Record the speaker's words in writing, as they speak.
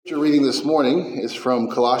Scripture reading this morning is from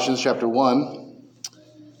Colossians chapter 1,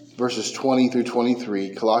 verses 20 through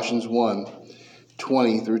 23. Colossians 1,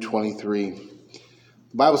 20 through 23. The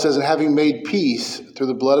Bible says, "And having made peace through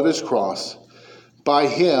the blood of his cross, by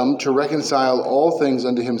him to reconcile all things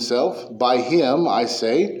unto himself, by him, I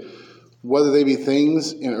say, whether they be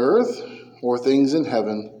things in earth or things in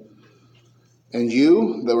heaven. And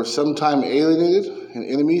you that were sometime alienated and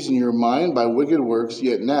enemies in your mind by wicked works,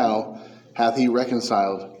 yet now hath he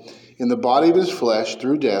reconciled in the body of his flesh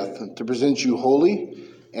through death, to present you holy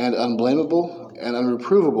and unblameable and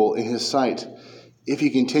unreprovable in his sight, if ye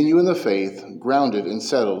continue in the faith, grounded and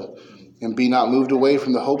settled, and be not moved away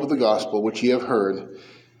from the hope of the gospel which ye have heard,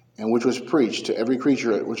 and which was preached to every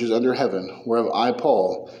creature which is under heaven, whereof I,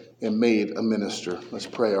 Paul, am made a minister." Let's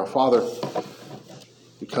pray. Our Father,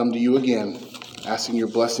 we come to you again, asking your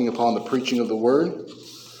blessing upon the preaching of the word,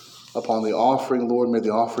 upon the offering. Lord, may the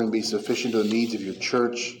offering be sufficient to the needs of your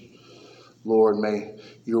church. Lord, may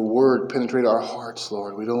your word penetrate our hearts,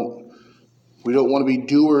 Lord. We don't want to be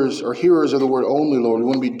doers or hearers of the word only, Lord. We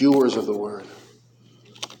want to be doers of the word.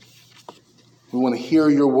 We want to hear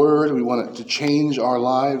your word. We want it to change our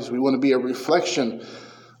lives. We want to be a reflection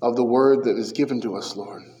of the word that is given to us,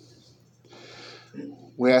 Lord.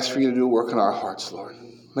 We ask for you to do a work in our hearts, Lord.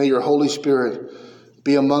 May your Holy Spirit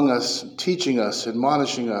be among us, teaching us,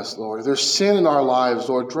 admonishing us, Lord. If there's sin in our lives,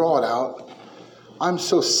 Lord, draw it out. I'm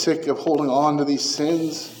so sick of holding on to these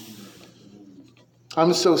sins.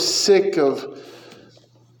 I'm so sick of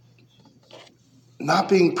not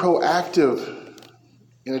being proactive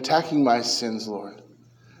in attacking my sins, Lord.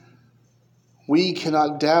 We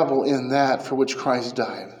cannot dabble in that for which Christ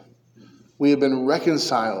died. We have been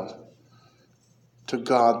reconciled to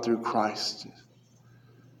God through Christ.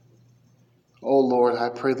 Oh, Lord, I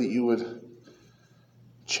pray that you would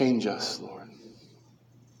change us, Lord.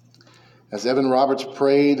 As Evan Roberts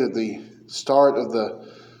prayed at the start of the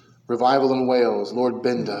revival in Wales, Lord,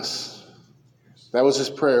 bend us. That was his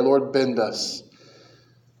prayer, Lord, bend us.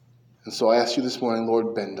 And so I ask you this morning,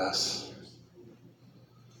 Lord, bend us.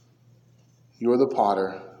 You're the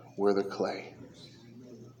potter, we're the clay.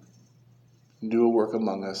 Do a work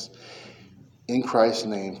among us. In Christ's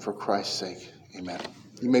name, for Christ's sake, amen.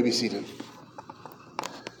 You may be seated.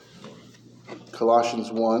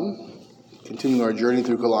 Colossians 1, continuing our journey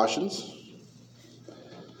through Colossians.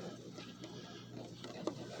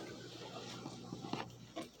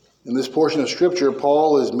 In this portion of Scripture,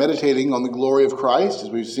 Paul is meditating on the glory of Christ, as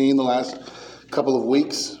we've seen the last couple of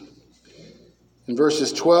weeks. In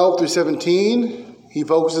verses 12 through 17, he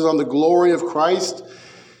focuses on the glory of Christ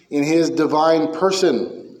in his divine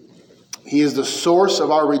person. He is the source of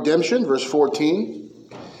our redemption, verse 14.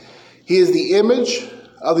 He is the image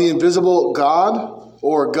of the invisible God,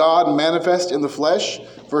 or God manifest in the flesh,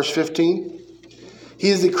 verse 15. He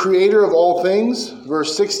is the creator of all things,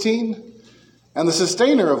 verse 16. And the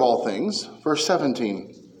sustainer of all things, verse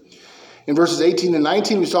 17. In verses 18 and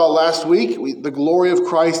 19, we saw last week the glory of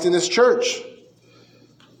Christ in his church.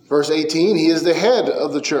 Verse 18, he is the head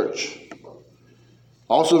of the church.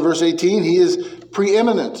 Also in verse 18, he is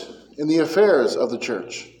preeminent in the affairs of the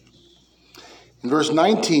church. In verse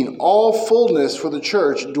 19, all fullness for the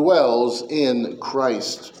church dwells in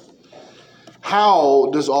Christ. How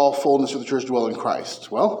does all fullness for the church dwell in Christ?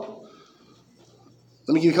 Well,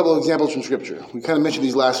 let me give you a couple of examples from Scripture. We kind of mentioned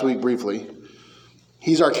these last week briefly.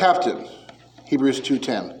 He's our captain, Hebrews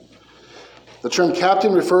 2:10. The term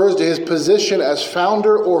captain refers to his position as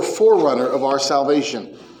founder or forerunner of our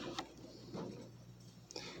salvation.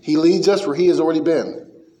 He leads us where he has already been.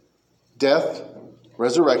 Death,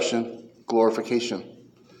 resurrection, glorification.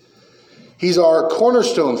 He's our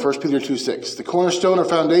cornerstone, 1 Peter 2:6. The cornerstone or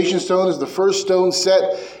foundation stone is the first stone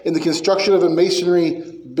set in the construction of a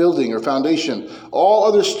masonry building or foundation. All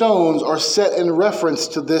other stones are set in reference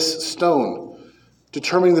to this stone,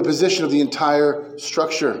 determining the position of the entire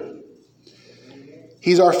structure.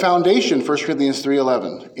 He's our foundation, 1 Corinthians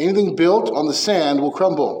 3:11. Anything built on the sand will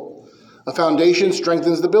crumble. A foundation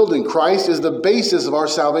strengthens the building. Christ is the basis of our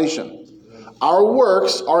salvation. Our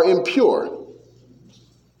works are impure.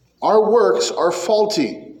 Our works are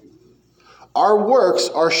faulty. Our works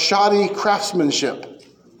are shoddy craftsmanship.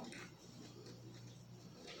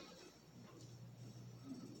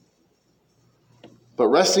 But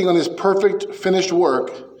resting on his perfect finished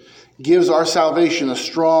work gives our salvation a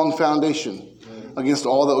strong foundation against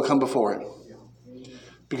all that will come before it.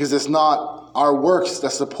 Because it's not our works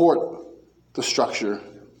that support the structure.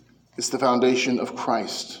 It's the foundation of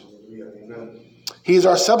Christ. He is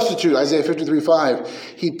our substitute, Isaiah 53:5.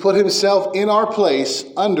 He put himself in our place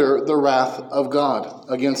under the wrath of God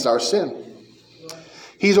against our sin.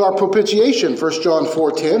 He's our propitiation, 1 John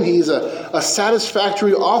 4:10. He's a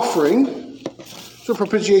satisfactory offering. That's what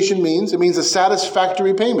propitiation means. It means a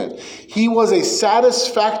satisfactory payment. He was a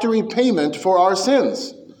satisfactory payment for our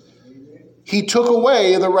sins. He took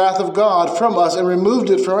away the wrath of God from us and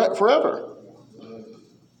removed it forever.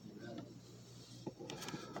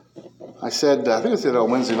 I think I said it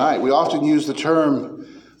on Wednesday night, we often use the term,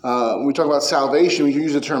 when we talk about salvation, we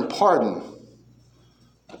use the term pardon.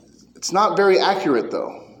 It's not very accurate,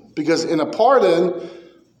 though, because in a pardon,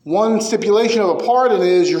 one stipulation of a pardon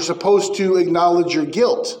is you're supposed to acknowledge your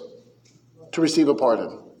guilt to receive a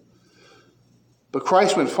pardon. But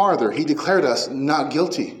Christ went farther. He declared us not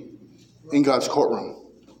guilty in God's courtroom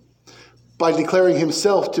by declaring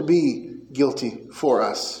himself to be guilty for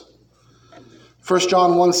us. 1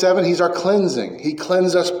 John 1:7, he's our cleansing. He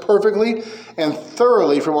cleansed us perfectly and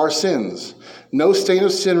thoroughly from our sins. No stain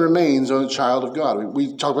of sin remains on a child of God.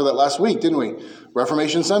 We talked about that last week, didn't we?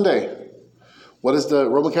 Reformation Sunday. What does the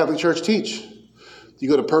Roman Catholic Church teach? You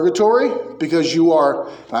go to purgatory because you are,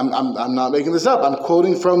 I'm not making this up, I'm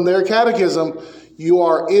quoting from their catechism, you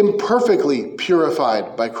are imperfectly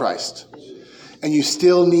purified by Christ. And you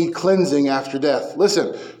still need cleansing after death.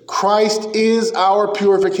 Listen, Christ is our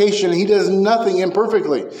purification. He does nothing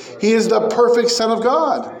imperfectly. He is the perfect Son of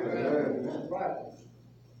God.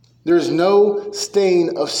 There is no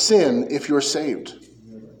stain of sin if you're saved.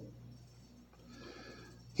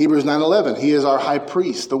 Hebrews 9:11, he is our high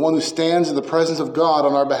priest, the one who stands in the presence of God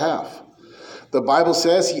on our behalf. The Bible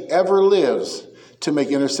says he ever lives to make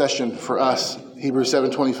intercession for us. Hebrews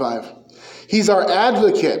 7:25. He's our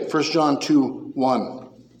advocate, 1 John 2:1.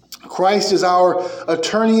 Christ is our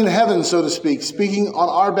attorney in heaven, so to speak, speaking on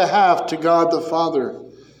our behalf to God the Father.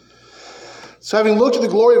 So having looked at the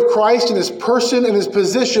glory of Christ in his person and his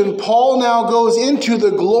position, Paul now goes into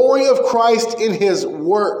the glory of Christ in his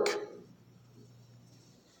work.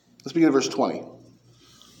 Let's begin at verse 20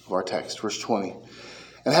 of our text, verse 20.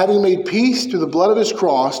 And having made peace through the blood of his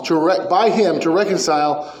cross, by him to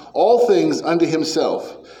reconcile all things unto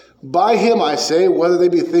himself. By him, I say, whether they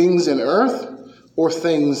be things in earth or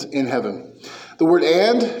things in heaven. The word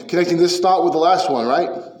and, connecting this thought with the last one,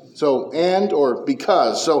 right? So, and or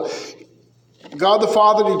because. So, God the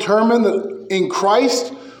Father determined that in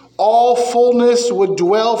Christ, all fullness would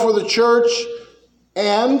dwell for the church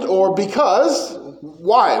and or because.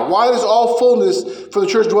 Why? Why does all fullness for the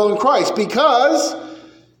church dwell in Christ? Because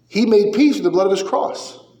he made peace with the blood of his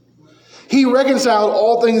cross. He reconciled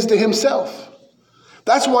all things to himself.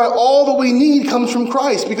 That's why all that we need comes from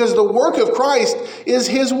Christ, because the work of Christ is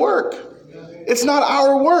his work. It's not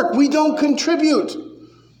our work. We don't contribute.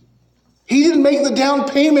 He didn't make the down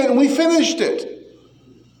payment and we finished it.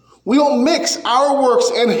 We don't mix our works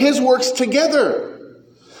and his works together.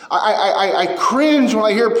 I cringe when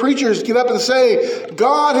I hear preachers get up and say,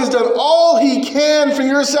 God has done all he can for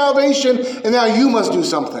your salvation and now you must do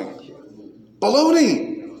something. Baloney.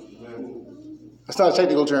 That's not a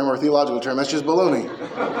technical term or a theological term. That's just baloney.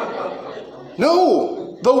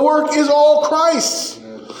 No, the work is all Christ's.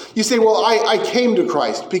 You say, well, I came to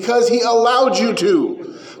Christ because he allowed you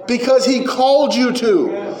to, because he called you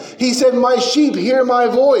to. He said, my sheep hear my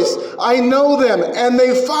voice. I know them and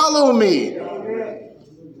they follow me.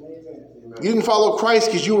 You didn't follow Christ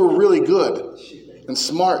because you were really good and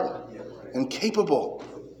smart and capable.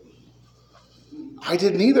 I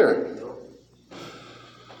didn't either.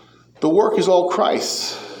 The work is all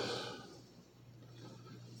Christ's.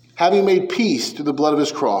 Having made peace through the blood of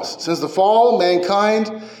his cross. Since the fall, mankind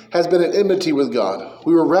has been at enmity with God.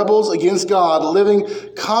 We were rebels against God, living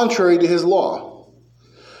contrary to his law.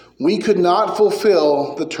 We could not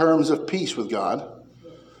fulfill the terms of peace with God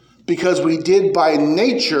because we did by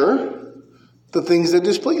nature the things that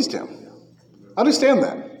displeased him. Understand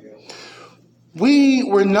that. We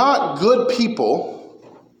were not good people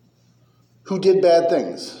who did bad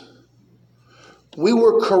things. We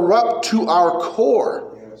were corrupt to our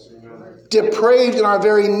core, depraved in our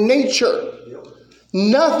very nature.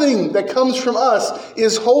 Nothing that comes from us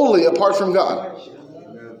is holy apart from God.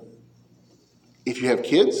 If you have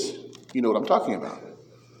kids, you know what I'm talking about.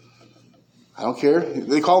 I don't care.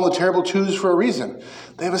 They call them the terrible twos for a reason.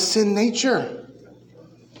 They have a sin nature.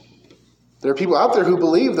 There are people out there who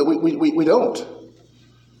believe that we don't.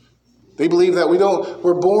 They believe that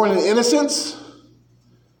we're born in innocence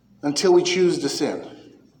until we choose to sin.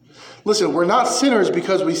 Listen, we're not sinners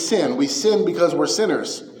because we sin. We sin because we're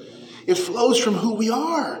sinners. It flows from who we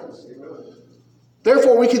are.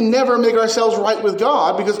 Therefore, we can never make ourselves right with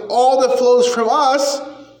God because all that flows from us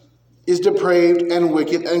is depraved and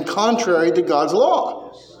wicked and contrary to God's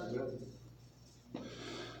law.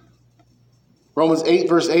 Romans 8,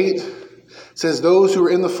 verse 8. It says those who are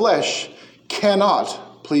in the flesh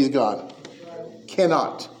cannot please God.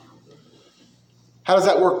 Cannot. How does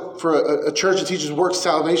that work for a church that teaches works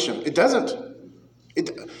salvation? It doesn't. Do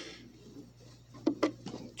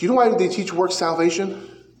you know why they teach works salvation?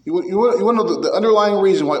 You want to know the underlying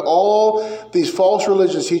reason why all these false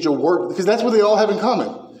religions teach a work? Because that's what they all have in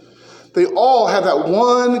common. They all have that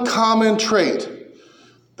one common trait.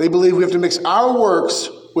 They believe we have to mix our works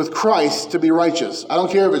with Christ to be righteous. I don't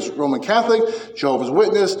care if it's Roman Catholic, Jehovah's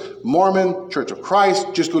Witness, Mormon, Church of Christ.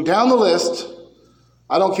 Just go down the list.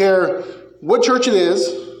 I don't care what church it is.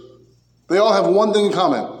 They all have one thing in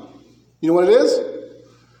common. You know what it is?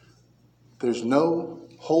 There's no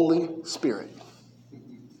Holy Spirit.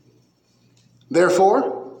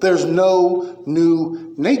 Therefore, there's no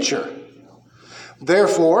new nature.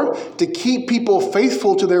 Therefore, to keep people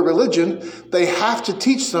faithful to their religion, they have to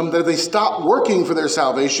teach them that if they stop working for their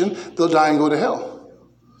salvation, they'll die and go to hell.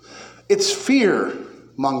 It's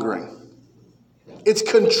fear-mongering. It's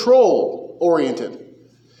control-oriented.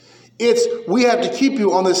 It's, we have to keep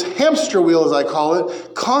you on this hamster wheel, as I call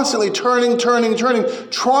it, constantly turning,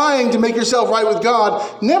 trying to make yourself right with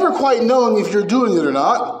God, never quite knowing if you're doing it or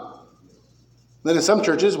not. Then in some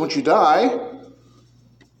churches, once you die,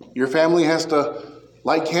 your family has to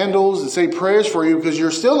light candles and say prayers for you because you're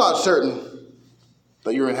still not certain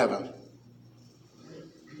that you're in heaven.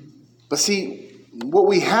 But see, what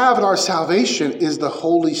we have in our salvation is the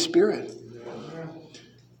Holy Spirit.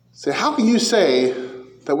 So how can you say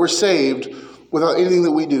that we're saved without anything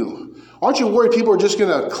that we do? Aren't you worried people are just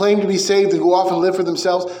going to claim to be saved and go off and live for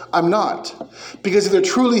themselves? I'm not. Because if they're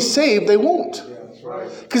truly saved, they won't.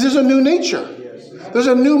 Because there's a new nature. There's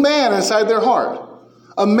a new man inside their heart.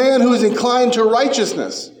 A man who is inclined to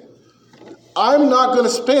righteousness. I'm not going to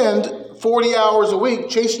spend 40 hours a week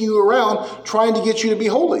chasing you around trying to get you to be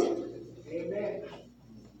holy. Amen.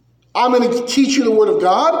 I'm going to teach you the Word of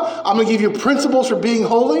God. I'm going to give you principles for being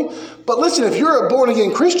holy. But listen, if you're a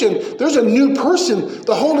born-again Christian, there's a new person,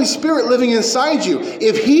 the Holy Spirit living inside you.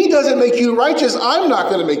 If He doesn't make you righteous, I'm not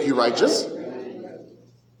going to make you righteous.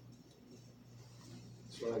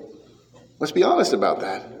 Let's be honest about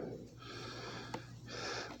that.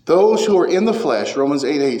 Those who are in the flesh, Romans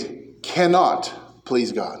 8:8, cannot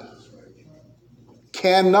please God.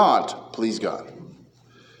 Cannot please God.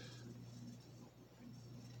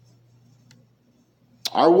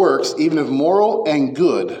 Our works, even if moral and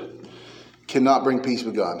good, cannot bring peace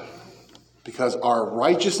with God. Because our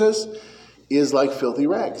righteousness is like filthy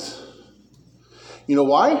rags. You know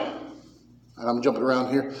why? And I'm jumping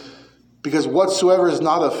around here. Because whatsoever is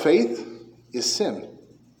not of faith is sin.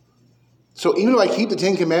 So even if I keep the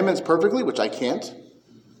 10 Commandments perfectly, which I can't,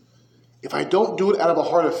 if I don't do it out of a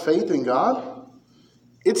heart of faith in God,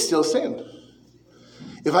 it's still sin.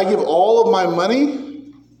 If I give all of my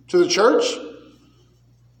money to the church,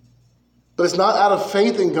 but it's not out of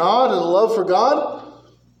faith in God and a love for God,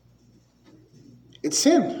 it's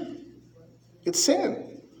sin. It's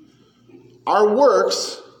sin. Our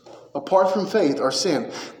works, apart from faith, are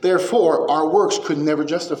sin. Therefore, our works could never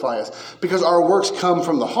justify us because our works come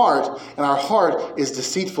from the heart, and our heart is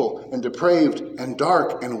deceitful and depraved and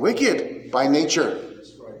dark and wicked by nature.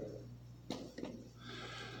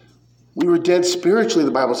 We were dead spiritually,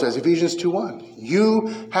 the Bible says, Ephesians 2:1.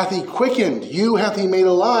 You hath He quickened, you hath He made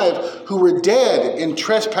alive, who were dead in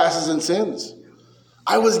trespasses and sins.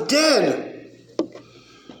 I was dead.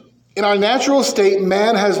 In our natural state,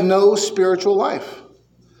 man has no spiritual life.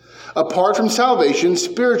 Apart from salvation,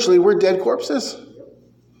 spiritually, we're dead corpses.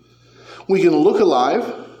 We can look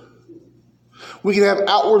alive. We can have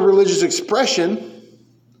outward religious expression,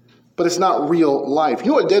 but it's not real life.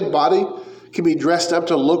 You know a dead body can be dressed up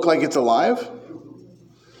to look like it's alive?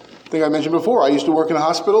 I think I mentioned before, I used to work in a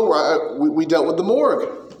hospital where we dealt with the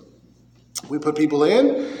morgue. We put people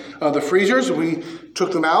in the freezers. We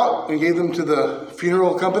took them out and gave them to the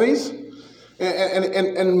funeral companies. And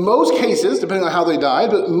in most cases, depending on how they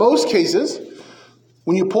died, but most cases,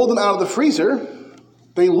 when you pull them out of the freezer,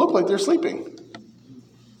 they look like they're sleeping.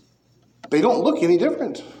 They don't look any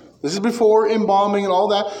different. This is before embalming and all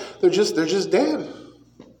that. They're just dead.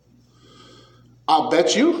 I'll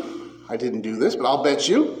bet you, I didn't do this, but I'll bet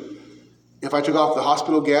you, if I took off the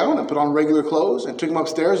hospital gown and put on regular clothes and took them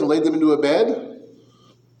upstairs and laid them into a bed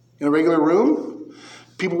in a regular room,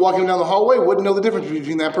 people walking down the hallway wouldn't know the difference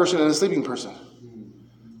between that person and a sleeping person.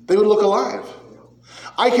 They would look alive.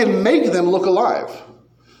 I can make them look alive.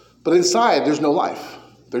 But inside, there's no life.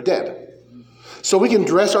 They're dead. So we can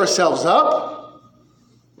dress ourselves up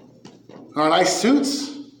in our nice suits,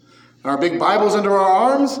 and our big Bibles under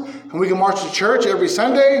our arms, and we can march to church every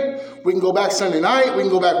Sunday. We can go back Sunday night. We can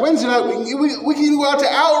go back Wednesday night. We can even go out to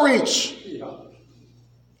outreach.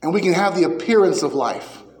 And we can have the appearance of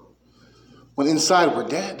life when inside we're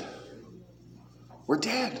dead. We're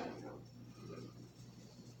dead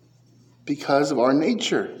because of our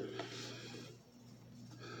nature.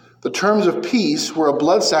 The terms of peace were a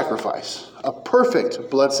blood sacrifice, a perfect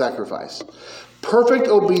blood sacrifice, perfect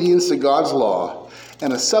obedience to God's law,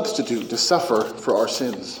 and a substitute to suffer for our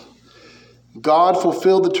sins. God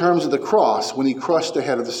fulfilled the terms of the cross when he crushed the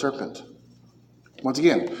head of the serpent. Once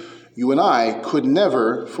again, you and I could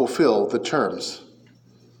never fulfill the terms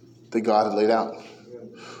that God had laid out.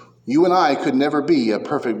 You and I could never be a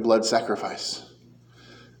perfect blood sacrifice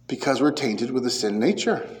because we're tainted with a sin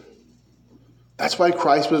nature. That's why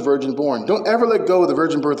Christ was virgin born. Don't ever let go of the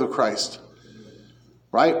virgin birth of Christ.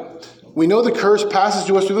 Right? We know the curse passes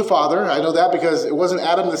to us through the Father. I know that because it wasn't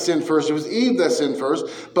Adam that sinned first. It was Eve that sinned first.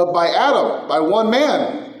 But by Adam, by one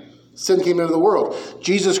man, sin came into the world.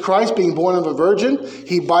 Jesus Christ, being born of a virgin,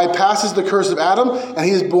 he bypasses the curse of Adam, and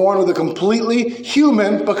he is born with a completely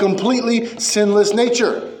human but completely sinless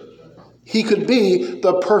nature. He could be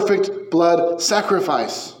the perfect blood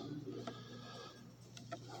sacrifice.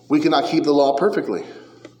 We cannot keep the law perfectly.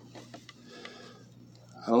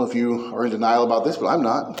 I don't know if you are in denial about this, but I'm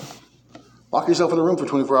not. Lock yourself in a room for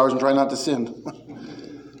 24 hours and try not to sin.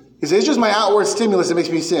 You say, it's just my outward stimulus that makes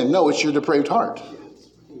me sin. No, it's your depraved heart.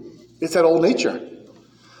 It's that old nature.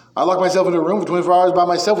 I lock myself in a room for 24 hours by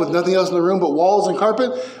myself with nothing else in the room but walls and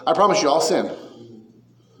carpet. I promise you, I'll sin.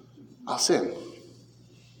 I'll sin.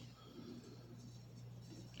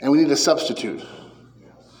 And we need a substitute.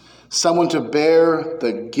 Someone to bear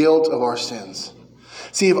the guilt of our sins.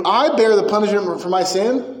 See, if I bear the punishment for my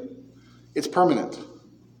sin, it's permanent.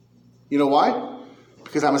 You know why?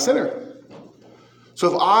 Because I'm a sinner.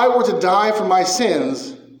 So if I were to die for my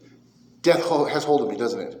sins, death has hold of me,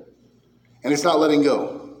 doesn't it? And it's not letting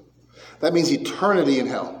go. That means eternity in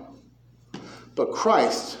hell. But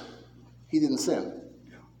Christ, he didn't sin.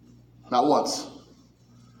 Not once.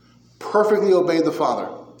 Perfectly obeyed the Father.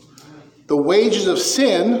 The wages of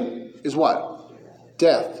sin is what?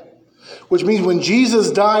 Death. Which means when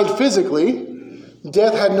Jesus died physically,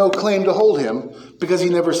 death had no claim to hold him because he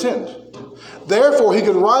never sinned. Therefore, he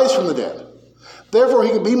could rise from the dead. Therefore,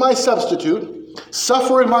 he could be my substitute,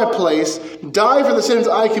 suffer in my place, die for the sins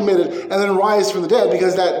I committed, and then rise from the dead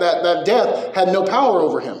because that death had no power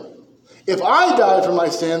over him. If I die for my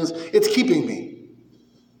sins, it's keeping me.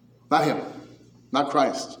 Not him. Not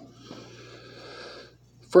Christ.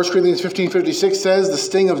 1 Corinthians 15:56 says, the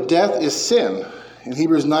sting of death is sin. In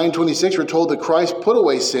Hebrews 9:26, we're told that Christ put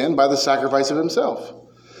away sin by the sacrifice of himself.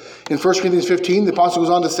 In 1 Corinthians 15, the apostle goes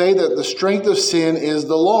on to say that the strength of sin is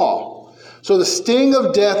the law. So the sting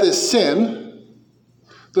of death is sin.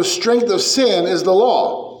 The strength of sin is the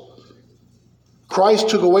law. Christ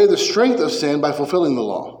took away the strength of sin by fulfilling the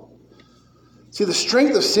law. See, the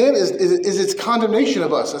strength of sin is its condemnation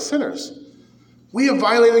of us as sinners. We have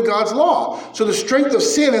violated God's law. So the strength of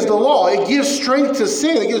sin is the law. It gives strength to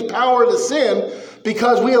sin. It gives power to sin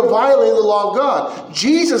because we have violated the law of God.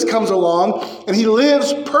 Jesus comes along and he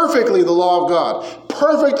lives perfectly the law of God.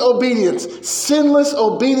 Perfect obedience, sinless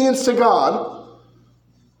obedience to God.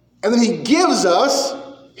 And then he gives us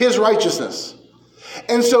his righteousness.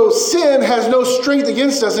 And so sin has no strength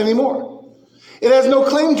against us anymore. It has no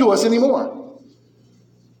claim to us anymore.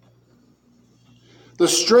 The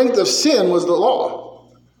strength of sin was the law.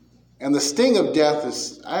 And the sting of death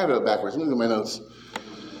is, I have it backwards, let me look at my notes.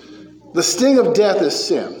 The sting of death is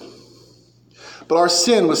sin. But our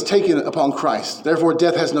sin was taken upon Christ. Therefore,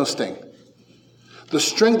 death has no sting. The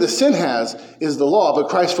strength that sin has is the law, but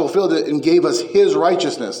Christ fulfilled it and gave us his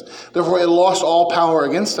righteousness. Therefore, it lost all power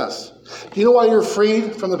against us. Do you know why you're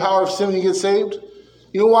freed from the power of sin when you get saved?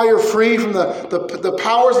 You know why you're free from the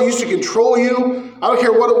powers that used to control you? I don't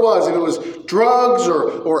care what it was. If it was drugs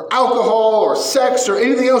or alcohol or sex or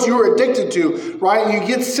anything else you were addicted to, right? And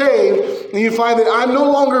you get saved and you find that I'm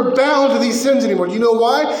no longer bound to these sins anymore. Do you know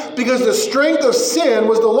why? Because the strength of sin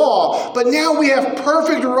was the law. But now we have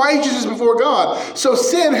perfect righteousness before God. So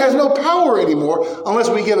sin has no power anymore unless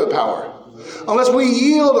we give it power. Unless we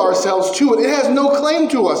yield ourselves to it, it has no claim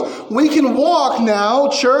to us. We can walk now,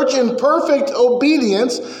 church, in perfect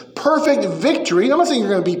obedience, perfect victory. I'm not saying you're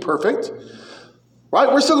going to be perfect,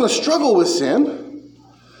 right? We're still going to struggle with sin,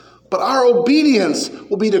 but our obedience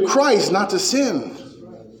will be to Christ, not to sin.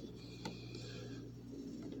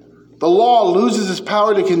 The law loses its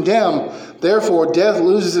power to condemn. Therefore, death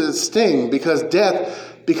loses its sting because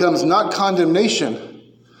death becomes not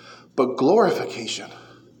condemnation, but glorification.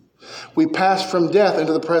 We pass from death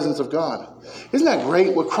into the presence of God. Isn't that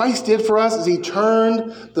great? What Christ did for us is he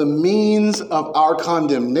turned the means of our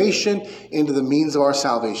condemnation into the means of our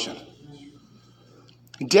salvation.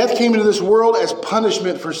 Death came into this world as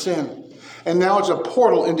punishment for sin, and now it's a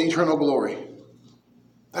portal into eternal glory.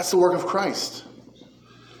 That's the work of Christ.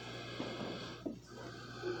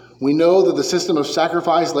 We know that the system of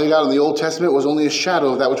sacrifice laid out in the Old Testament was only a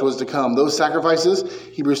shadow of that which was to come. Those sacrifices,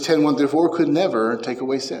 Hebrews 10, 1-4, could never take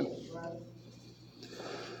away sin.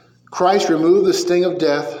 Christ removed the sting of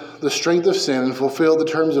death, the strength of sin, and fulfilled the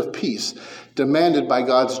terms of peace demanded by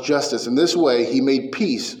God's justice. In this way, he made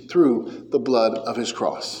peace through the blood of his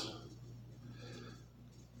cross.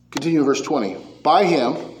 Continue in verse 20. By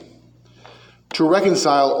him, to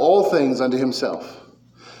reconcile all things unto himself.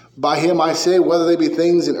 By him, I say, whether they be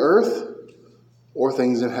things in earth or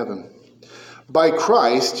things in heaven. By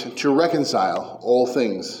Christ, to reconcile all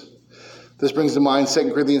things. This brings to mind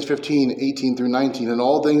 2 Corinthians 15, 18-19. And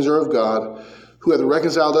all things are of God, who hath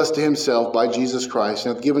reconciled us to himself by Jesus Christ,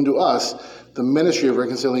 and hath given to us the ministry of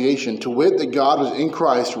reconciliation, to wit, that God was in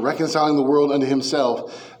Christ, reconciling the world unto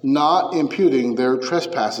himself, not imputing their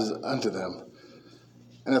trespasses unto them,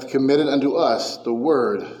 and hath committed unto us the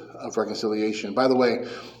word of reconciliation. By the way,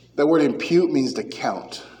 that word impute means to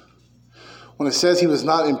count. When it says he was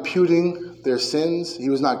not imputing their sins, he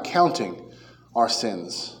was not counting our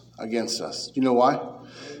sins against us. Do you know why?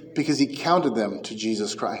 Because he counted them to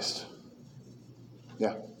Jesus Christ.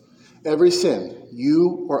 Yeah. Every sin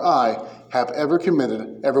you or I have ever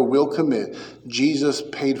committed, ever will commit, Jesus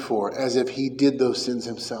paid for as if he did those sins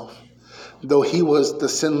himself, though he was the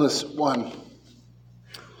sinless one.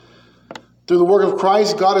 Through the work of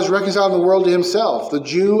Christ, God has reconciled the world to himself, the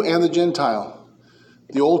Jew and the Gentile,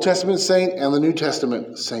 the Old Testament saint and the New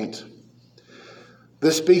Testament saint.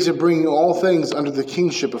 This speaks of bringing all things under the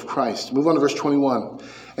kingship of Christ. Move on to verse 21.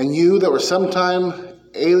 And you that were sometime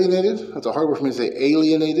alienated, that's a hard word for me to say,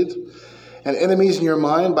 alienated, and enemies in your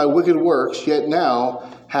mind by wicked works, yet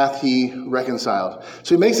now hath he reconciled.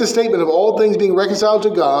 So he makes a statement of all things being reconciled to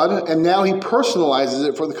God, and now he personalizes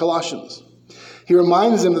it for the Colossians. He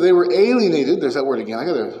reminds them that they were alienated. There's that word again. I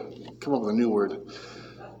got to come up with a new word.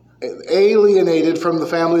 Alienated from the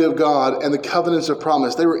family of God and the covenants of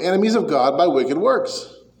promise. They were enemies of God by wicked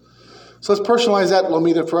works. So let's personalize that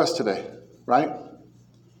Lomita for us today, right?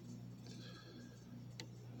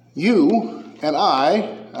 You and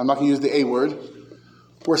I'm not going to use the A word,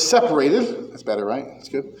 were separated. That's better, right? That's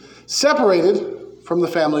good. Separated from the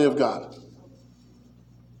family of God.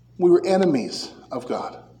 We were enemies of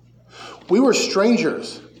God. We were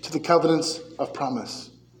strangers to the covenants of promise.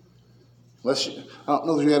 I don't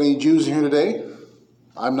know if we had any Jews here today.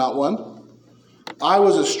 I'm not one. I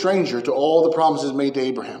was a stranger to all the promises made to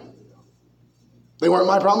Abraham. They weren't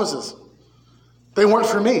my promises. They weren't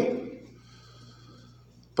for me.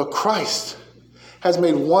 But Christ has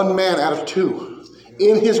made one man out of two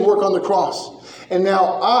in his work on the cross. And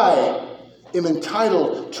now I am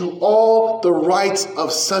entitled to all the rights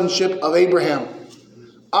of sonship of Abraham.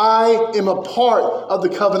 I am a part of the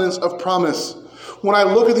covenants of promise. When I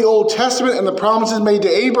look at the Old Testament and the promises made to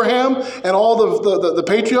Abraham and all the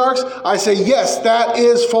patriarchs, I say, yes, that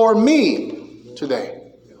is for me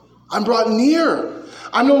today. I'm brought near.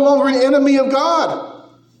 I'm no longer an enemy of God.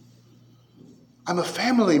 I'm a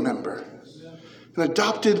family member, an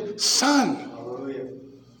adopted son.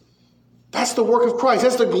 That's the work of Christ.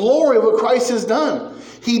 That's the glory of what Christ has done.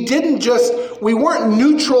 We weren't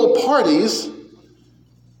neutral parties,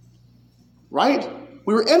 right?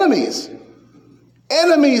 We were enemies.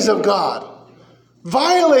 Enemies of God.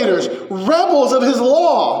 Violators, rebels of his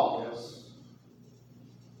law.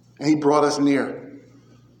 And he brought us near.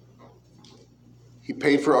 He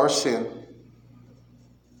paid for our sin.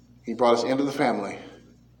 He brought us into the family.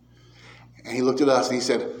 And he looked at us and he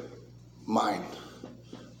said, mine,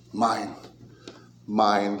 mine,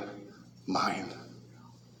 mine, mine.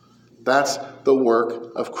 That's the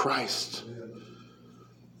work of Christ.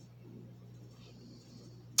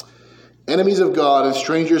 Enemies of God and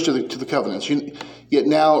strangers to the covenants, yet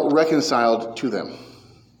now reconciled to them.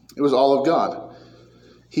 It was all of God.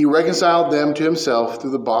 He reconciled them to himself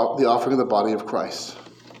through the offering of the body of Christ.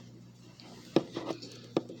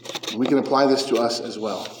 We can apply this to us as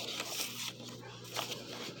well.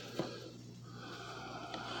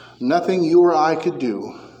 Nothing you or I could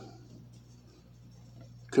do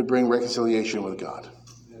could bring reconciliation with God.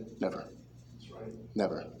 Never.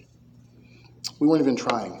 Never. We weren't even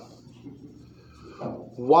trying.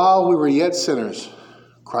 While we were yet sinners,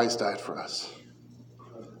 Christ died for us.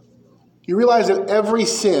 You realize that every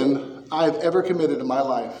sin I've ever committed in my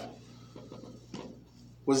life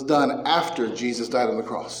was done after Jesus died on the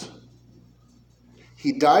cross.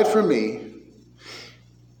 He died for me.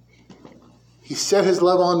 He set his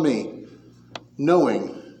love on me,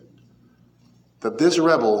 knowing that this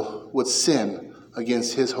rebel would sin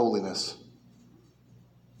against his holiness.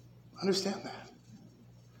 Understand that.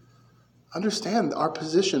 Understand our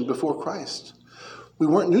position before Christ. We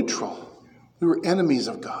weren't neutral. We were enemies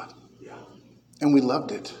of God. And we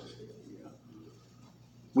loved it.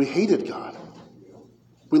 We hated God.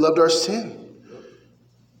 We loved our sin.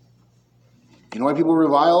 You know why people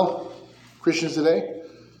revile Christians today?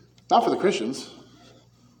 Not for the Christians,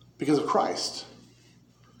 because of Christ.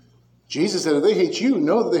 Jesus said, if they hate you,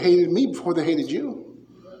 know that they hated me before they hated you.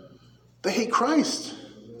 They hate Christ.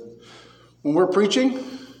 When we're preaching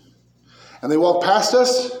and they walk past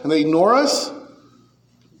us and they ignore us,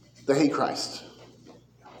 they hate Christ.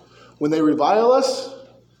 When they revile us,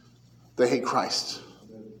 they hate Christ.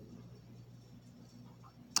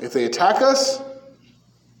 If they attack us,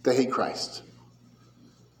 they hate Christ.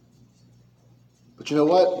 But you know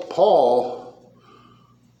what? Paul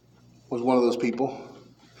was one of those people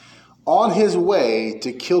on his way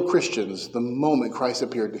to kill Christians the moment Christ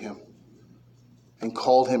appeared to him and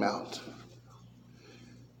called him out.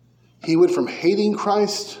 He went from hating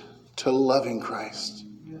Christ to loving Christ.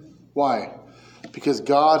 Why? Because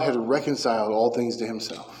God had reconciled all things to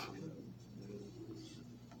himself.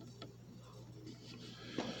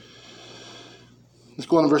 Let's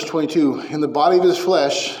go on to verse 22. In the body of his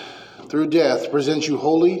flesh, through death, presents you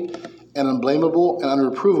holy and unblameable and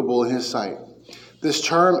unreprovable in his sight. This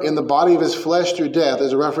term, in the body of his flesh through death,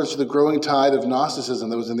 is a reference to the growing tide of Gnosticism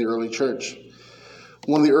that was in the early church.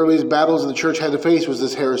 One of the earliest battles the church had to face was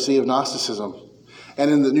this heresy of Gnosticism.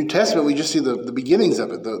 And in the New Testament, we just see the beginnings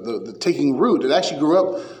of it, the taking root. It actually grew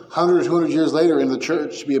up 100 or 200 years later in the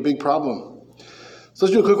church to be a big problem. So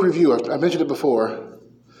let's do a quick review. I mentioned it before.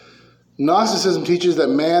 Gnosticism teaches that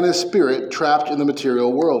man is spirit trapped in the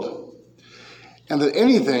material world. And that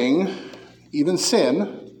anything, even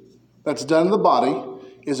sin, that's done in the body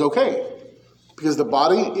is okay. Because the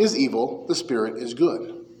body is evil, the spirit is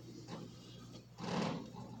good.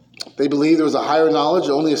 They believe there was a higher knowledge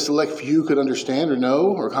that only a select few could understand or know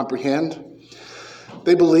or comprehend.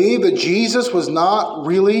 They believe that Jesus was not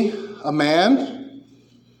really a man,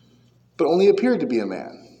 but only appeared to be a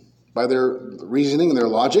man. By their reasoning and their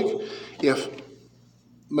logic, if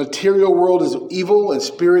material world is evil and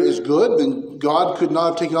spirit is good, then God could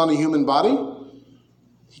not have taken on a human body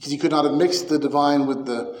because he could not have mixed the divine with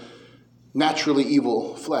the naturally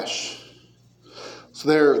evil flesh. So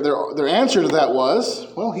their answer to that was,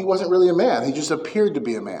 well, he wasn't really a man. He just appeared to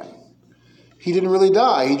be a man. He didn't really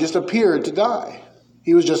die. He just appeared to die.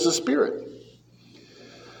 He was just a spirit.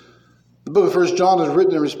 The book of 1 John is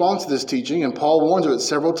written in response to this teaching, and Paul warns of it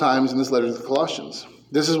several times in this letter to the Colossians.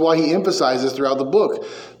 This is why he emphasizes throughout the book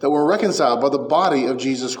that we're reconciled by the body of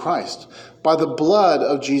Jesus Christ, by the blood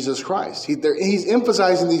of Jesus Christ. He's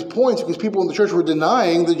emphasizing these points because people in the church were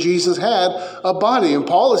denying that Jesus had a body. And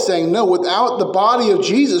Paul is saying, no, without the body of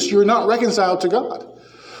Jesus, you're not reconciled to God.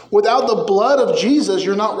 Without the blood of Jesus,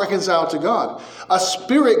 you're not reconciled to God. A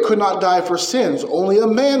spirit could not die for sins. Only a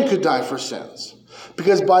man could die for sins.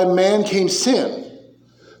 Because by man came sin.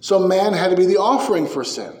 So man had to be the offering for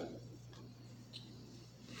sin.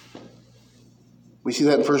 We see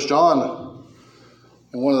that in 1 John.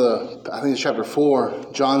 In I think it's chapter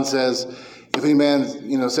 4, John says, if any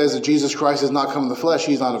man, says that Jesus Christ has not come in the flesh,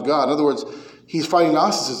 he's not of God. In other words, he's fighting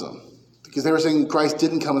Gnosticism. Because they were saying Christ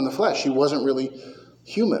didn't come in the flesh. He wasn't really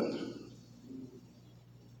human.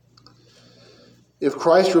 If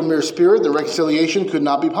Christ were a mere spirit, the reconciliation could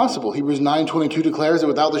not be possible. Hebrews 9:22 declares that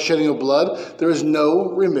without the shedding of blood, there is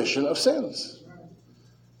no remission of sins.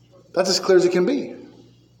 That's as clear as it can be.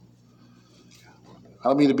 I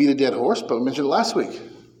don't mean to beat a dead horse, but I mentioned it last week.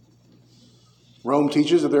 Rome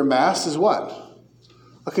teaches that their Mass is what?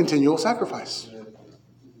 A continual sacrifice.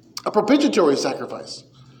 A propitiatory sacrifice.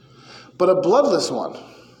 But a bloodless one.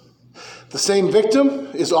 The same victim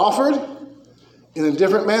is offered in a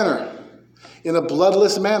different manner. In a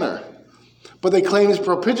bloodless manner. But they claim it's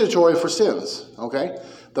propitiatory for sins. Okay?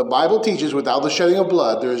 The Bible teaches without the shedding of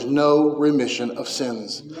blood, there is no remission of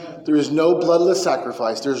sins. There is no bloodless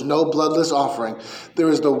sacrifice. There is no bloodless offering. There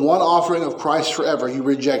is the one offering of Christ forever. You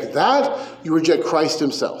reject that, you reject Christ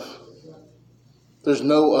himself. There's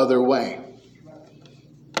no other way.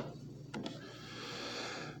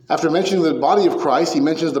 After mentioning the body of Christ, he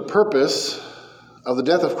mentions the purpose of the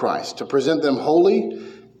death of Christ, to present them holy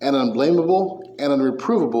and unblameable and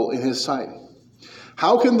unreprovable in his sight.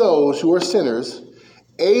 How can those who are sinners,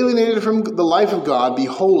 alienated from the life of God, be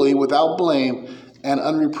holy without blame and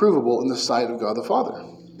unreprovable in the sight of God the Father?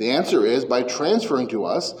 The answer is by transferring to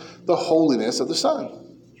us the holiness of the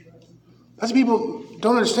Son. That's what people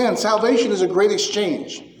don't understand. Salvation is a great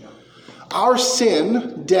exchange. Our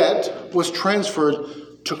sin debt was transferred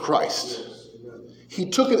to Christ. He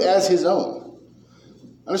took it as his own.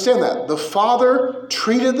 Understand that. The Father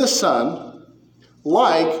treated the Son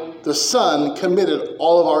like the Son committed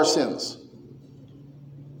all of our sins.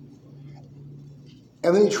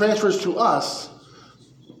 And then he transfers to us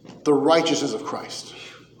the righteousness of Christ.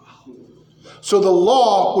 So the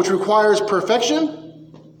law, which requires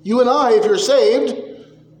perfection, you and I, if you're saved,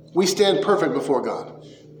 we stand perfect before God.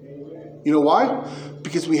 You know why?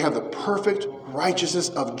 Because we have the perfect righteousness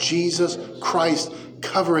of Jesus Christ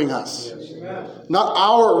covering us. Not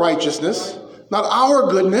our righteousness, not our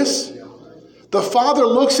goodness. The Father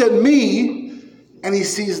looks at me and he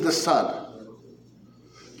sees the Son.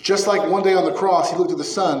 Just like one day on the cross, he looked at the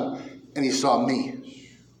Son and he saw me.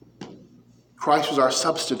 Christ was our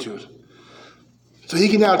substitute. So he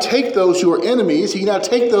can now take those who are enemies, he can now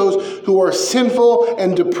take those who are sinful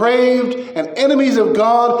and depraved and enemies of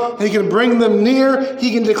God, and he can bring them near.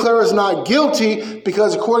 He can declare us not guilty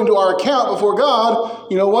because according to our account before God,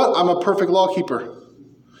 you know what? I'm a perfect law keeper.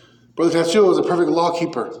 Brother Tatsuo is a perfect law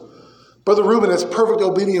keeper. Brother Reuben has perfect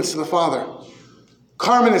obedience to the Father.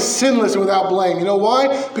 Carmen is sinless and without blame. You know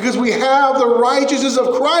why? Because we have the righteousness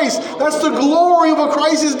of Christ. That's the glory of what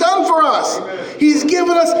Christ has done for us. He's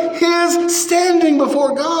given us his standing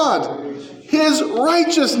before God. His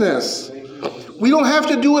righteousness. We don't have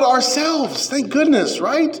to do it ourselves. Thank goodness,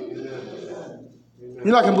 right? You're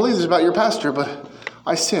not going to believe this about your pastor, but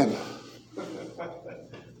I sin.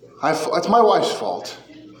 It's my wife's fault.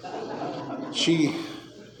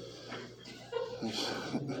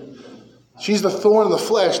 She's the thorn in the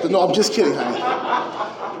flesh. No, I'm just kidding, honey.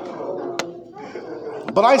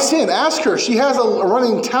 But I sin. Ask her. She has a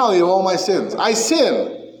running tally of all my sins. I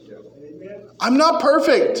sin. I'm not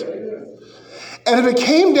perfect. And if it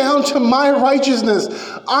came down to my righteousness,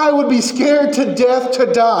 I would be scared to death to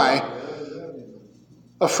die.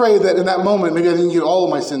 Afraid that in that moment, maybe I didn't get all of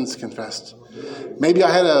my sins confessed. Maybe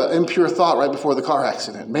I had an impure thought right before the car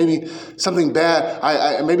accident. Maybe something bad.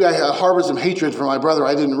 Maybe I harbored some hatred for my brother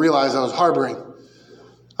I didn't realize I was harboring.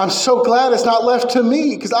 I'm so glad it's not left to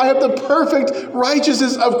me because I have the perfect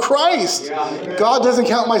righteousness of Christ. God doesn't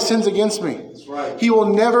count my sins against me. He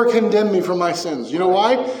will never condemn me for my sins. You know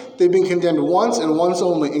why? They've been condemned once and once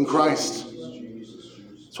only in Christ.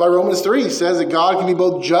 That's why Romans 3 says that God can be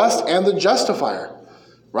both just and the justifier.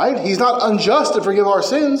 Right? He's not unjust to forgive our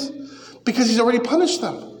sins because he's already punished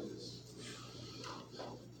them.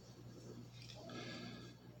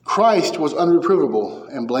 Christ was unreprovable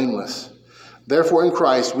and blameless. Therefore, in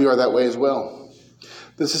Christ, we are that way as well.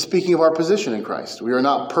 This is speaking of our position in Christ. We are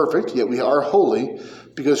not perfect, yet we are holy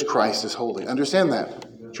because Christ is holy. Understand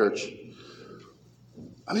that, church.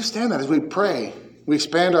 Understand that as we pray, we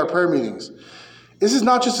expand our prayer meetings. This is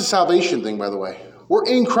not just a salvation thing, by the way. We're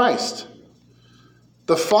in Christ.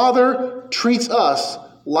 The Father treats us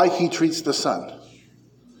like he treats the Son.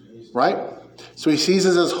 Right? So he sees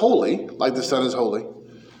us as holy, like the Son is holy.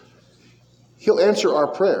 He'll answer our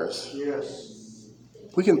prayers. Yes.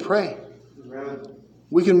 We can pray. Amen.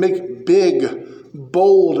 We can make big,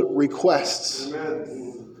 bold requests.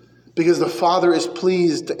 Amen. Because the Father is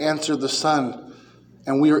pleased to answer the Son.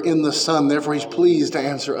 And we are in the Son, therefore he's pleased to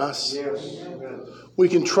answer us. Yes. Amen. We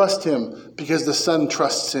can trust him because the Son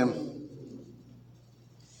trusts him.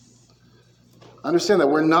 Understand that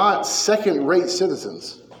we're not second-rate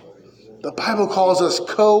citizens. The Bible calls us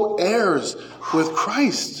co-heirs with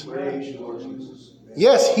Christ.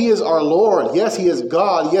 Yes, he is our Lord. Yes, he is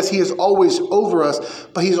God. Yes, he is always over us,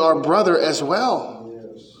 but he's our brother as well.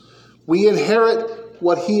 We inherit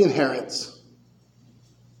what he inherits.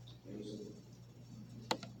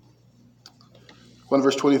 1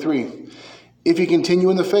 verse 23. If you continue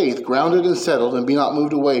in the faith, grounded and settled, and be not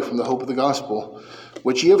moved away from the hope of the gospel,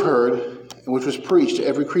 which ye have heard, and which was preached to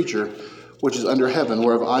every creature which is under heaven,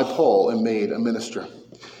 whereof I, Paul, am made a minister.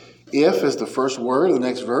 If, as the first word of the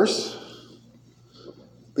next verse,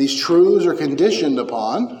 these truths are conditioned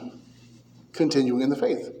upon continuing in the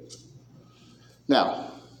faith.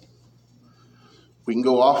 Now, we can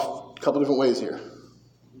go off a couple different ways here.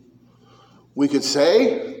 We could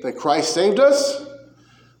say that Christ saved us,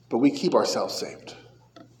 but we keep ourselves saved.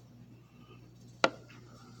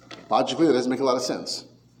 Logically, that doesn't make a lot of sense.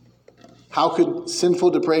 How could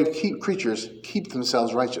sinful, depraved creatures keep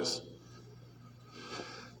themselves righteous?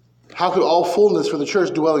 How could all fullness for the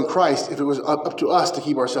church dwell in Christ if it was up to us to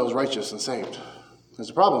keep ourselves righteous and saved? There's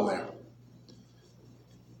a problem there.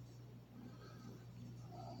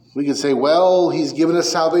 We could say, well, he's given us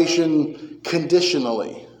salvation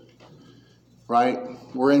conditionally, right?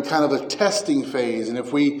 We're in kind of a testing phase, and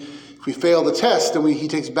if we fail the test, then he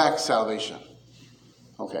takes back salvation.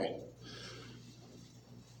 Okay.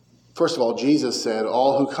 First of all, Jesus said,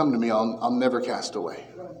 all who come to me, I'll never cast away.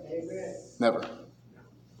 Never.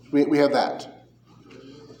 We have that.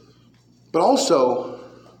 But also,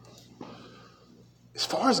 as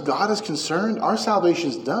far as God is concerned, our salvation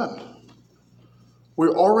is done.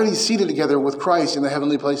 We're already seated together with Christ in the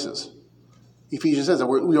heavenly places. Ephesians says that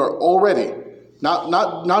we are already,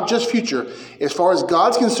 not just future. As far as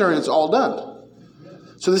God's concerned, it's all done.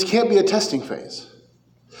 So this can't be a testing phase.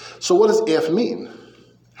 So what does if mean?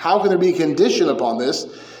 How can there be a condition upon this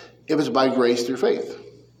if it's by grace through faith?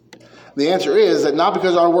 The answer is that not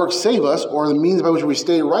because our works save us or the means by which we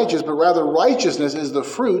stay righteous, but rather righteousness is the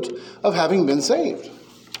fruit of having been saved.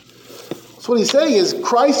 So what he's saying is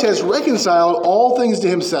Christ has reconciled all things to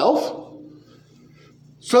himself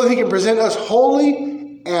so that he can present us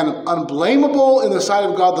holy and unblameable in the sight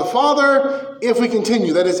of God the Father if we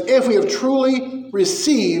continue. That is, if we have truly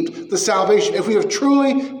received the salvation, if we have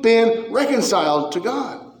truly been reconciled to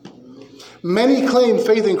God. Many claim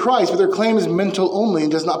faith in Christ, but their claim is mental only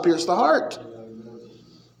and does not pierce the heart.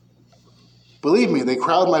 Believe me, they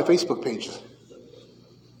crowd my Facebook pages.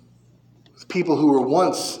 People who were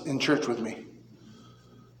once in church with me.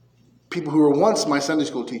 People who were once my Sunday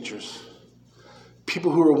school teachers.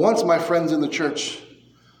 People who were once my friends in the church.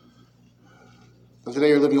 But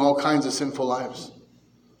today are living all kinds of sinful lives.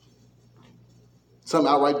 Some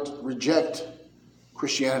outright reject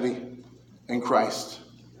Christianity and Christ.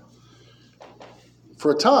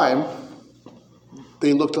 For a time,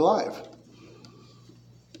 they looked alive.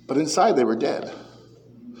 But inside they were dead.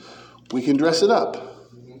 We can dress it up.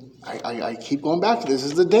 I keep going back to this.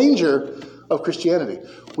 This is the danger of Christianity.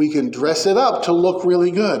 We can dress it up to look really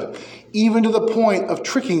good, even to the point of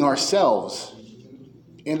tricking ourselves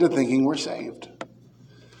into thinking we're saved.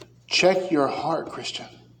 Check your heart, Christian.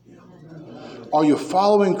 Are you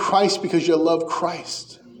following Christ because you love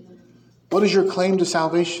Christ? What is your claim to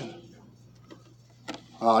salvation?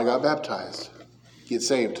 Well, I got baptized. Get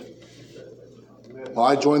saved. Well,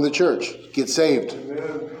 I joined the church. Get saved.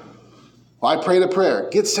 Well, I prayed a prayer.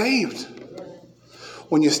 Get saved.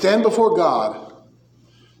 When you stand before God,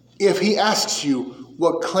 if he asks you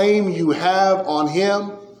what claim you have on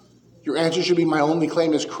him, your answer should be, my only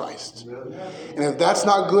claim is Christ. And if that's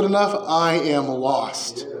not good enough, I am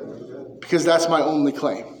lost. Because that's my only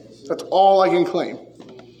claim. That's all I can claim.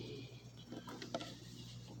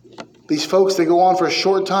 These folks, they go on for a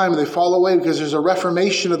short time and they fall away because there's a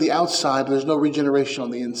reformation of the outside, but there's no regeneration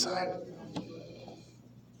on the inside.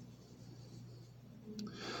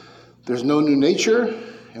 There's no new nature,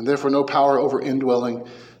 and therefore no power over indwelling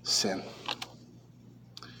sin.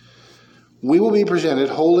 We will be presented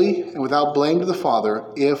holy and without blame to the Father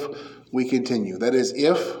if we continue. That is,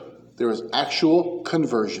 if there is actual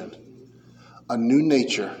conversion, a new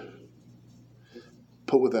nature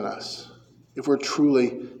put within us. If we're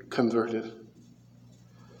truly converted.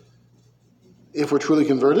 If we're truly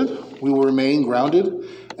converted, we will remain grounded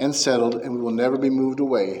and settled, and we will never be moved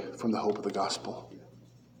away from the hope of the gospel.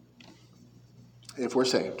 If we're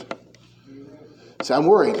saved. So I'm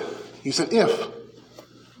worried. You said if.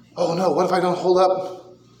 Oh no, what if I don't hold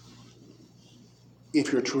up?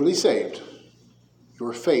 If you're truly saved,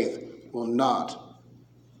 your faith will not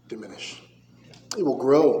diminish. It will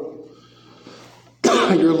grow.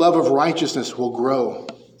 Your love of righteousness will grow.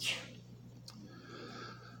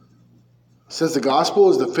 Since the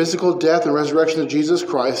gospel is the physical death and resurrection of Jesus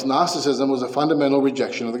Christ, Gnosticism was a fundamental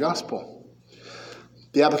rejection of the gospel.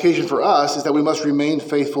 The application for us is that we must remain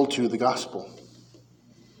faithful to the gospel.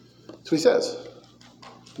 That's what he says.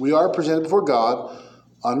 We are presented before God,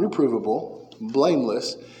 unreprovable,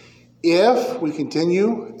 blameless, if we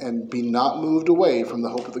continue and be not moved away from the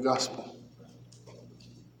hope of the gospel.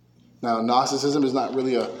 Now, Gnosticism is not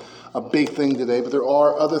really a big thing today, but there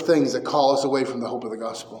are other things that call us away from the hope of the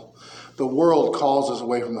gospel. The world calls us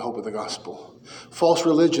away from the hope of the gospel. False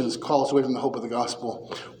religions call us away from the hope of the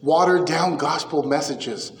gospel. Watered down gospel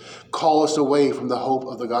messages call us away from the hope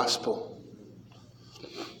of the gospel.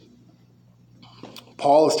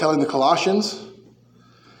 Paul is telling the Colossians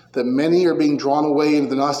that many are being drawn away into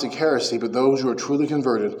the Gnostic heresy, but those who are truly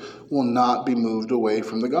converted will not be moved away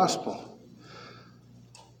from the gospel.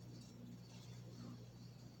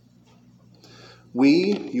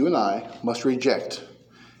 We, you and I, must reject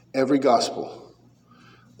every gospel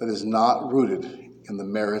that is not rooted in the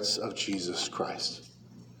merits of Jesus Christ.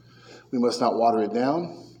 We must not water it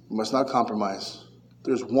down. We must not compromise.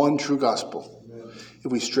 There's one true gospel.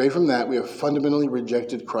 If we stray from that, we have fundamentally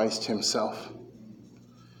rejected Christ himself.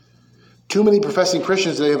 Too many professing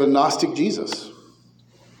Christians today have a Gnostic Jesus.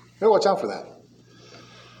 You gotta watch out for that.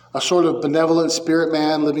 A sort of benevolent spirit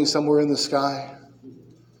man living somewhere in the sky.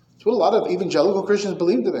 It's what a lot of evangelical Christians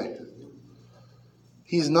believe today.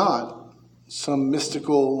 He's not some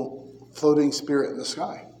mystical floating spirit in the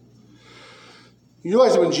sky. You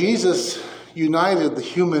realize that when Jesus united the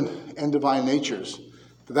human and divine natures,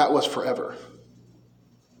 that was forever.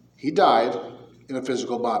 He died in a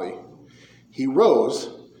physical body. He rose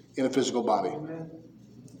in a physical body. Amen.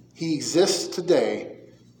 He exists today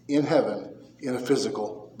in heaven in a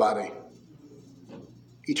physical body.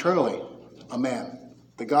 Eternally, a man,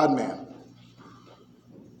 the God-man.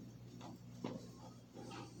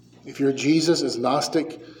 If your Jesus is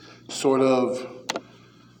Gnostic, sort of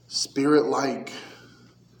spirit-like,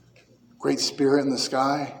 great spirit in the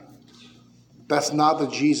sky, that's not the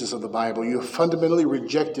Jesus of the Bible. You have fundamentally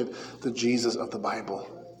rejected the Jesus of the Bible.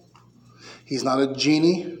 He's not a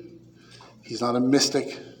genie. He's not a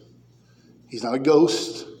mystic. He's not a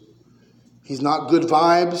ghost. He's not good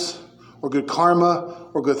vibes or good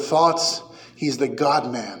karma or good thoughts. He's the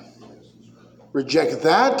God-man. Reject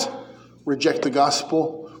that. Reject the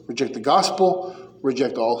gospel. Reject the gospel.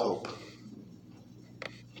 Reject all hope.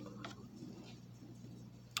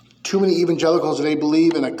 Too many evangelicals today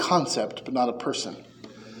believe in a concept, but not a person.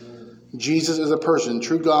 Jesus is a person,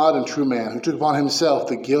 true God and true man, who took upon himself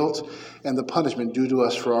the guilt and the punishment due to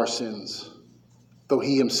us for our sins. Though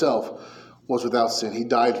he himself was without sin, he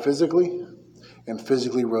died physically and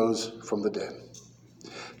physically rose from the dead.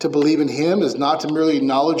 To believe in him is not to merely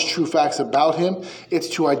acknowledge true facts about him, it's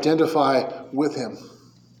to identify with him.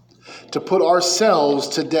 To put ourselves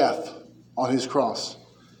to death on his cross.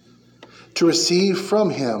 To receive from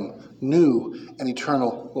him new and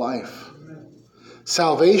eternal life.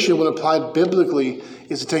 Salvation, when applied biblically,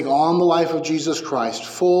 is to take on the life of Jesus Christ,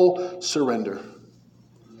 full surrender.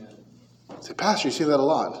 Say, Pastor, you say that a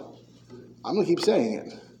lot. I'm going to keep saying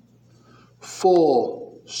it.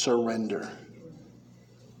 Full surrender.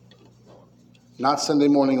 Not Sunday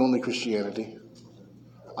morning only Christianity.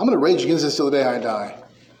 I'm going to rage against this till the day I die.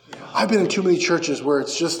 I've been in too many churches where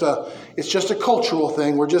it's just a cultural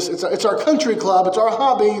thing. It's our country club. It's our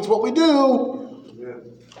hobby. It's what we do.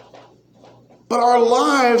 But our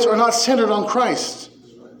lives are not centered on Christ.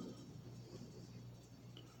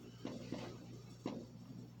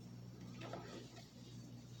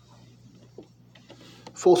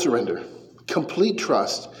 Full surrender, complete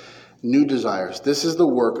trust, new desires. This is the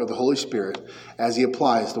work of the Holy Spirit as he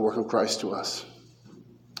applies the work of Christ to us.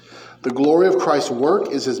 The glory of Christ's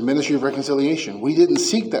work is his ministry of reconciliation. We didn't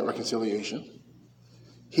seek that reconciliation.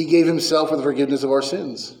 He gave himself for the forgiveness of our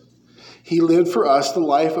sins. He lived for us the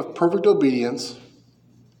life of perfect obedience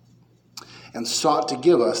and sought to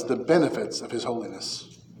give us the benefits of his holiness.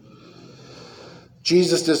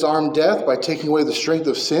 Jesus disarmed death by taking away the strength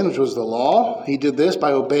of sin, which was the law. He did this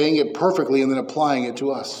by obeying it perfectly and then applying it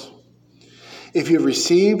to us. If you have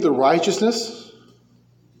received the righteousness,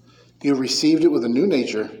 you have received it with a new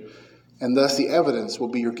nature, and thus the evidence will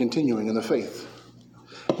be your continuing in the faith,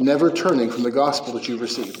 never turning from the gospel that you've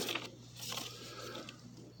received.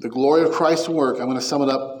 The glory of Christ's work, I'm going to sum it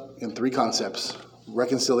up in three concepts.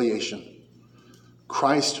 Reconciliation.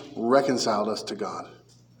 Christ reconciled us to God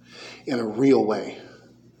in a real way.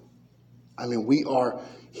 I mean, we are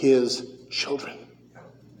his children.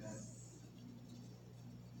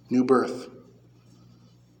 New birth.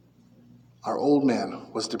 Our old man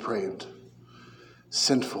was depraved,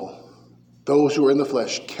 sinful. Those who are in the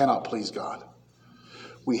flesh cannot please God.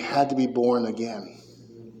 We had to be born again.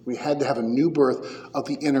 We had to have a new birth of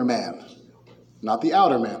the inner man. Not the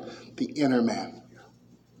outer man, the inner man.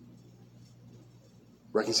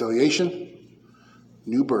 Reconciliation,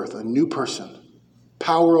 new birth, a new person.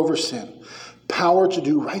 Power over sin. Power to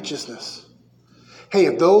do righteousness. Hey,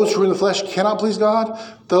 if those who are in the flesh cannot please God,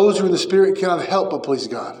 those who are in the spirit cannot help but please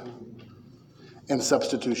God. And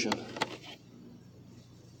substitution.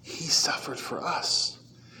 He suffered for us.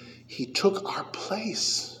 He took our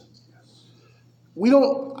place.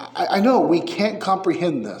 I know we can't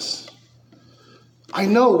comprehend this. I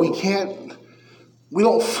know we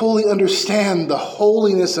don't fully understand the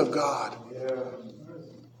holiness of God.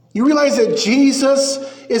 You realize that Jesus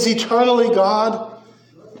is eternally God,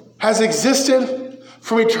 has existed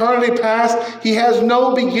from eternity past. He has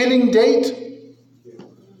no beginning date.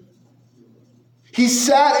 He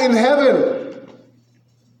sat in heaven.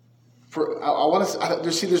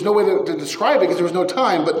 There's no way to describe it because there was no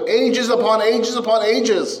time, but ages upon ages upon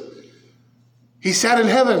ages. He sat in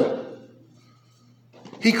heaven.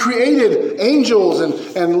 He created angels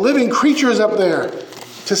and living creatures up there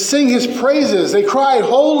to sing his praises. They cried,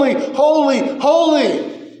 holy, holy,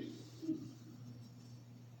 holy.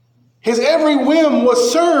 His every whim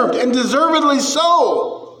was served, and deservedly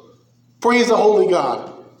so, for he is a holy God.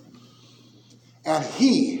 And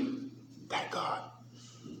he, that God,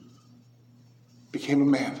 became a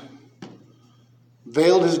man,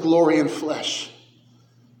 veiled his glory in flesh.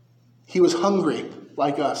 He was hungry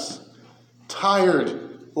like us,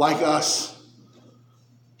 tired like us.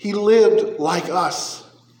 He lived like us,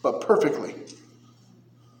 but perfectly.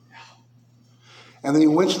 And then he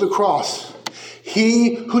went to the cross.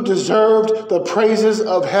 He who deserved the praises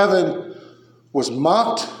of heaven was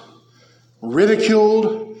mocked,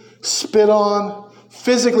 ridiculed, spit on,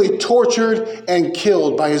 physically tortured, and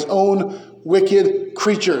killed by his own wicked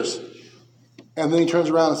creatures. And then he turns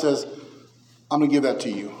around and says, I'm going to give that to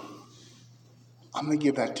you. I'm going to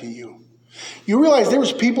give that to you. You realize there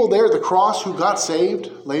was people there at the cross who got saved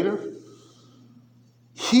later?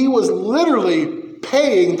 He was literally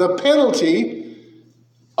paying the penalty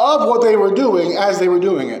of what they were doing as they were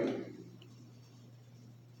doing it.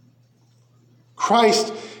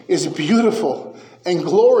 Christ is beautiful and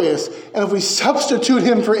glorious, and if we substitute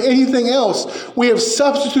him for anything else, we have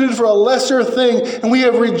substituted for a lesser thing, and we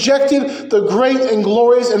have rejected the great and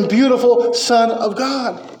glorious and beautiful Son of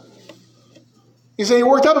God. You say, you're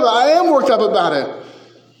worked up about it. I am worked up about it.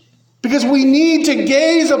 Because we need to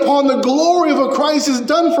gaze upon the glory of what Christ has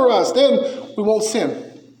done for us. Then we won't sin.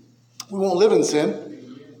 We won't live in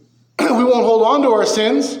sin. We won't hold on to our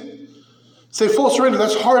sins. Say, full surrender,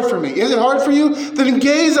 that's hard for me. Is it hard for you? Then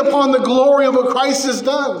gaze upon the glory of what Christ has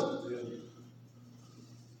done.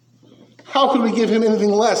 How could we give him anything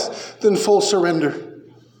less than full surrender?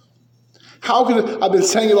 I've been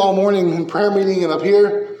saying it all morning in prayer meeting and up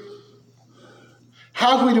here.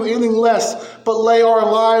 How can we do anything less but lay our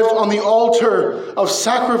lives on the altar of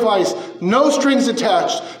sacrifice, no strings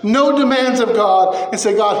attached, no demands of God, and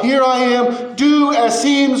say, God, here I am, do as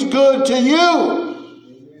seems good to you.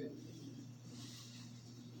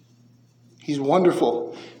 He's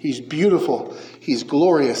wonderful, he's beautiful, he's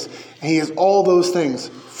glorious, and he has all those things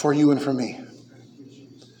for you and for me.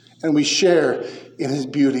 And we share in his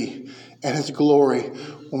beauty and his glory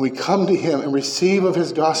when we come to him and receive of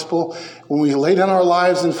his gospel, when we lay down our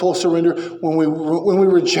lives in full surrender, when we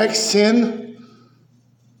reject sin.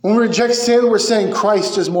 When we reject sin, we're saying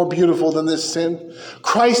Christ is more beautiful than this sin.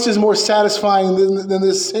 Christ is more satisfying than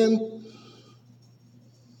this sin.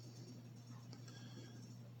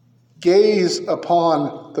 Gaze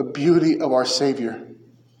upon the beauty of our Savior.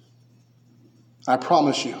 I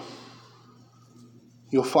promise you,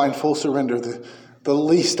 you'll find full surrender, the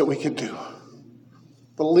least that we could do.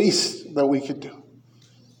 The least that we could do.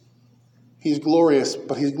 He's glorious,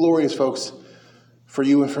 but he's glorious, folks, for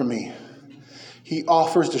you and for me. He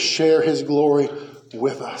offers to share his glory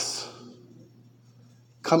with us.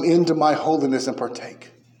 Come into my holiness and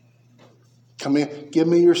partake. Come in, give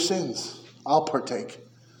me your sins. I'll partake.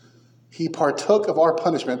 He partook of our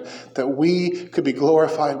punishment that we could be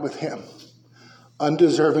glorified with him,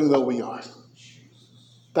 undeserving though we are.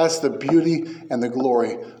 That's the beauty and the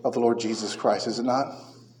glory of the Lord Jesus Christ, is it not?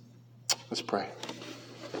 Let's pray.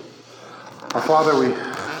 Our Father, we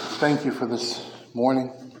thank you for this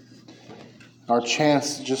morning. Our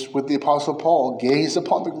chance, just with the Apostle Paul, gaze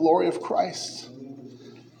upon the glory of Christ.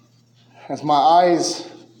 As my eyes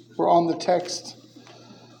were on the text,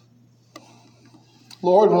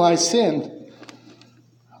 Lord, when I sin,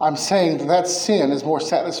 I'm saying that sin is more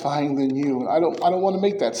satisfying than you. I don't want to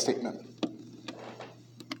make that statement.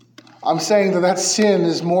 I'm saying that sin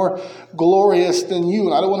is more glorious than you,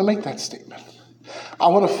 and I don't want to make that statement. I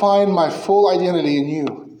want to find my full identity in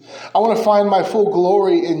you. I want to find my full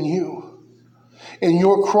glory in you, in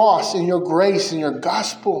your cross, in your grace, in your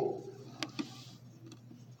gospel.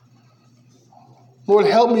 Lord,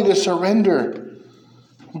 help me to surrender.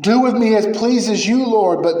 Do with me as pleases you,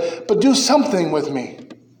 Lord, but do something with me.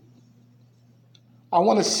 I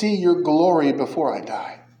want to see your glory before I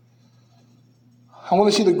die. I want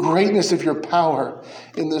to see the greatness of your power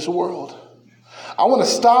in this world. I want to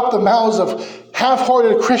stop the mouths of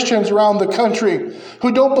half-hearted Christians around the country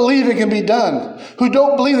who don't believe it can be done, who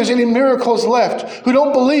don't believe there's any miracles left, who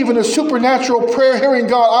don't believe in a supernatural prayer-hearing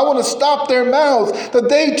God. I want to stop their mouths that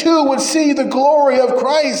they too would see the glory of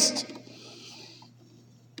Christ.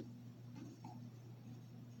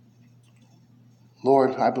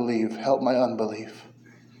 Lord, I believe. Help my unbelief.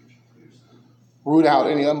 Root out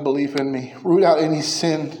any unbelief in me. Root out any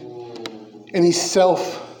sin, any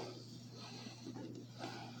self.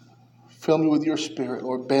 Fill me with your Spirit,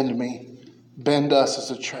 Lord. Bend me. Bend us as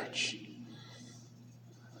a church.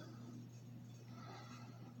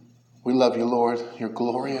 We love you, Lord. You're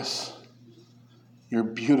glorious. You're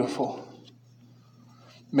beautiful.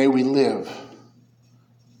 May we live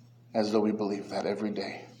as though we believe that every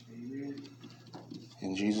day.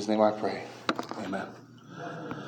 In Jesus' name I pray. Amen.